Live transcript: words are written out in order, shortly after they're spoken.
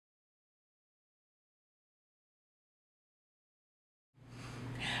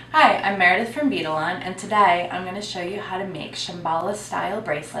Hi, I'm Meredith from Beadalon, and today I'm going to show you how to make Shamballa style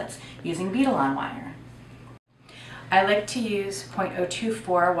bracelets using Beadalon wire. I like to use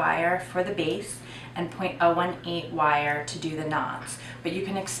 0.024 wire for the base and 0.018 wire to do the knots, but you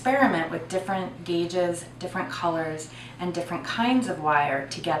can experiment with different gauges, different colors, and different kinds of wire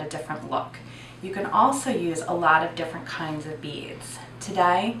to get a different look. You can also use a lot of different kinds of beads.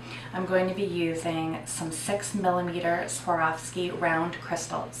 Today, I'm going to be using some 6mm Swarovski round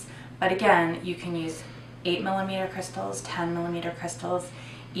crystals. But again, you can use 8mm crystals, 10mm crystals,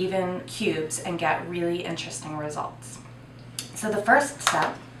 even cubes, and get really interesting results. So the first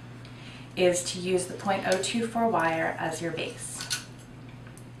step is to use the 0.024 wire as your base.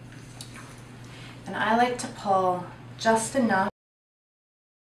 And I like to pull just enough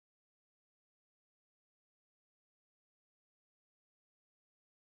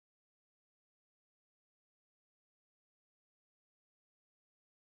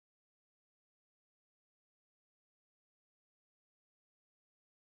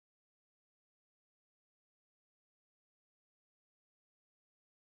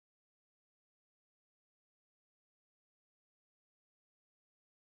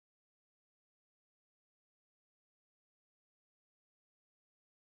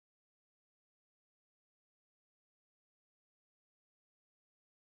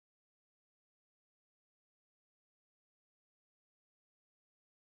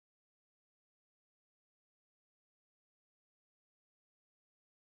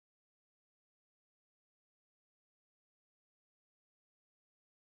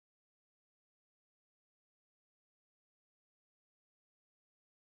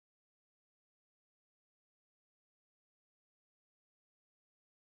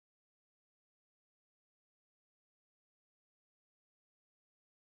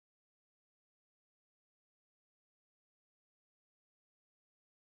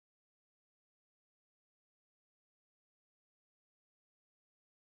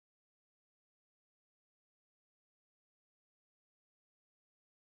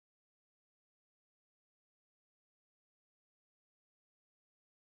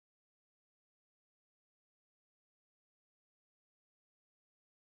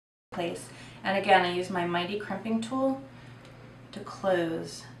place. And again, I use my mighty crimping tool to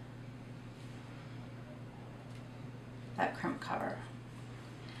close that crimp cover.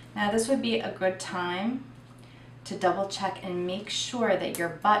 Now this would be a good time to double check and make sure that your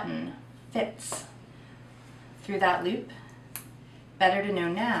button fits through that loop. Better to know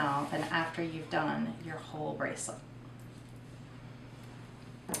now than after you've done your whole bracelet.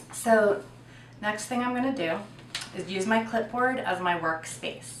 So next thing I'm going to do is use my clipboard as my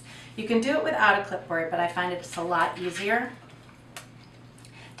workspace. You can do it without a clipboard, but I find it's a lot easier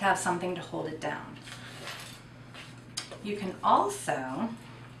to have something to hold it down. You can also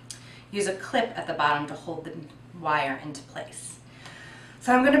use a clip at the bottom to hold the wire into place.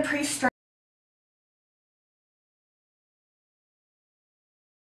 So I'm going to pre-string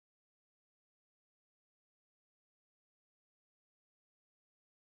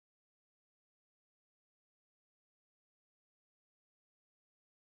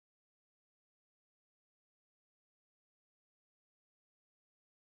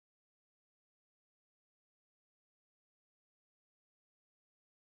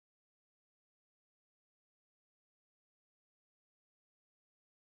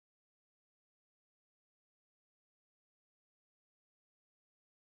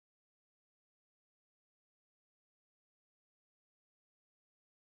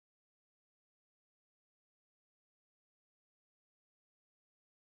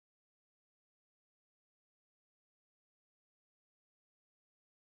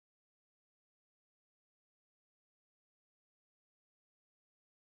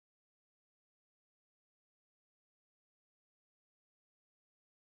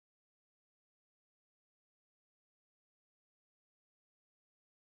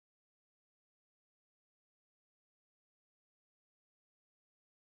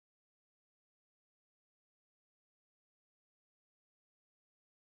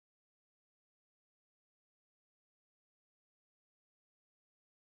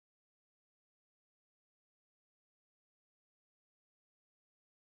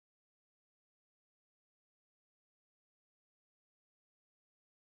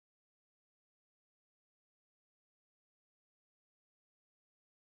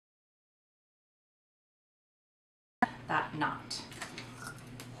that knot.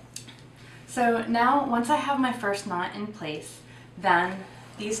 So now once I have my first knot in place, then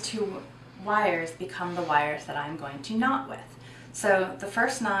these two wires become the wires that I'm going to knot with. So the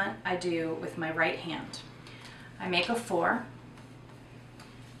first knot I do with my right hand. I make a 4,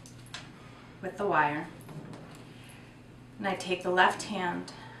 with the wire, and I take the left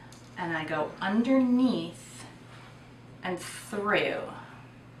hand and I go underneath and through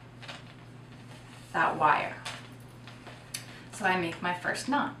that wire. So I make my first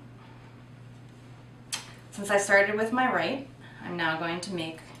knot. Since I started with my right, I'm now going to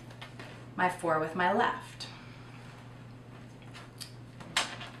make my 4 with my left.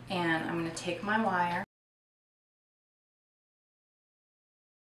 And I'm going to take my wire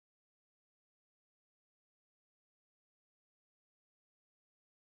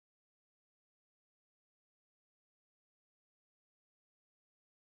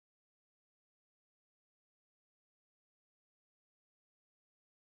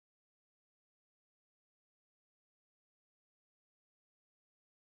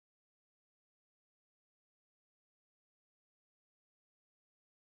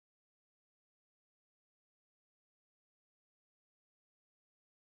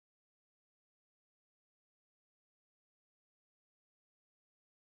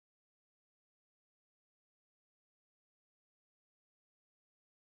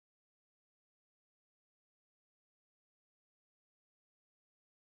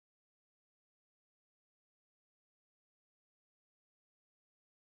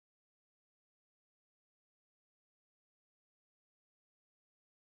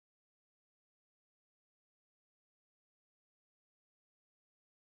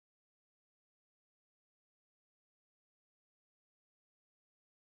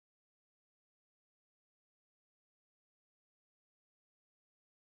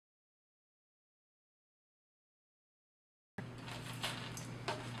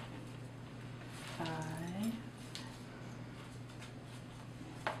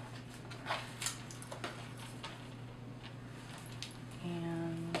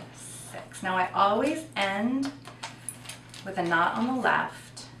and 6. Now I always end with a knot on the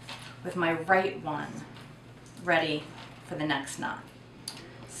left with my right one ready for the next knot.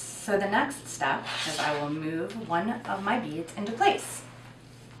 So the next step is I will move one of my beads into place,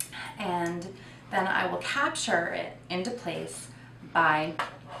 and then I will capture it into place by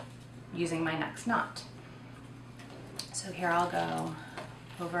using my next knot. So here I'll go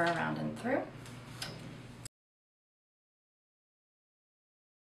over, around, and through.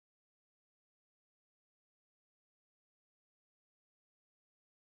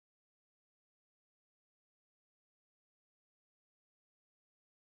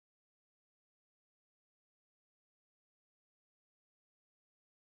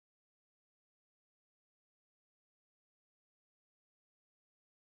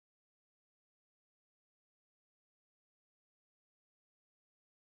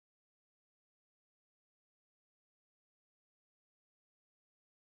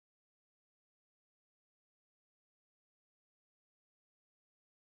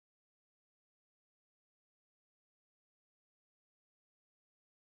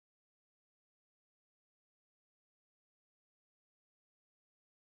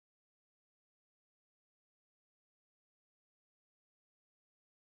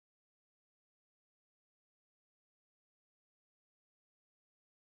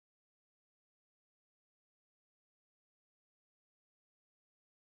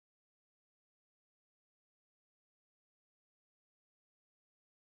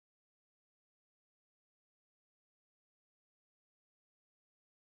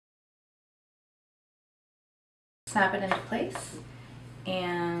 Snap it into place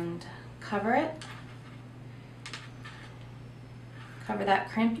and cover it. Cover that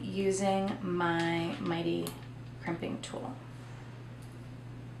crimp using my mighty crimping tool.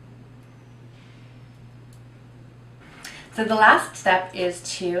 So the last step is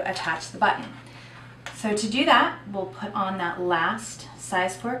to attach the button. So to do that, we'll put on that last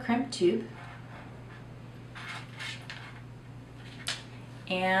size 4 crimp tube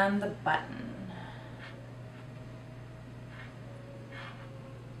and the button.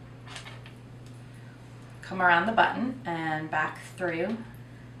 Come around the button and back through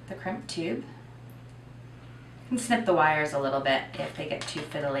the crimp tube. You can snip the wires a little bit if they get too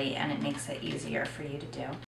fiddly, and it makes it easier for you to do.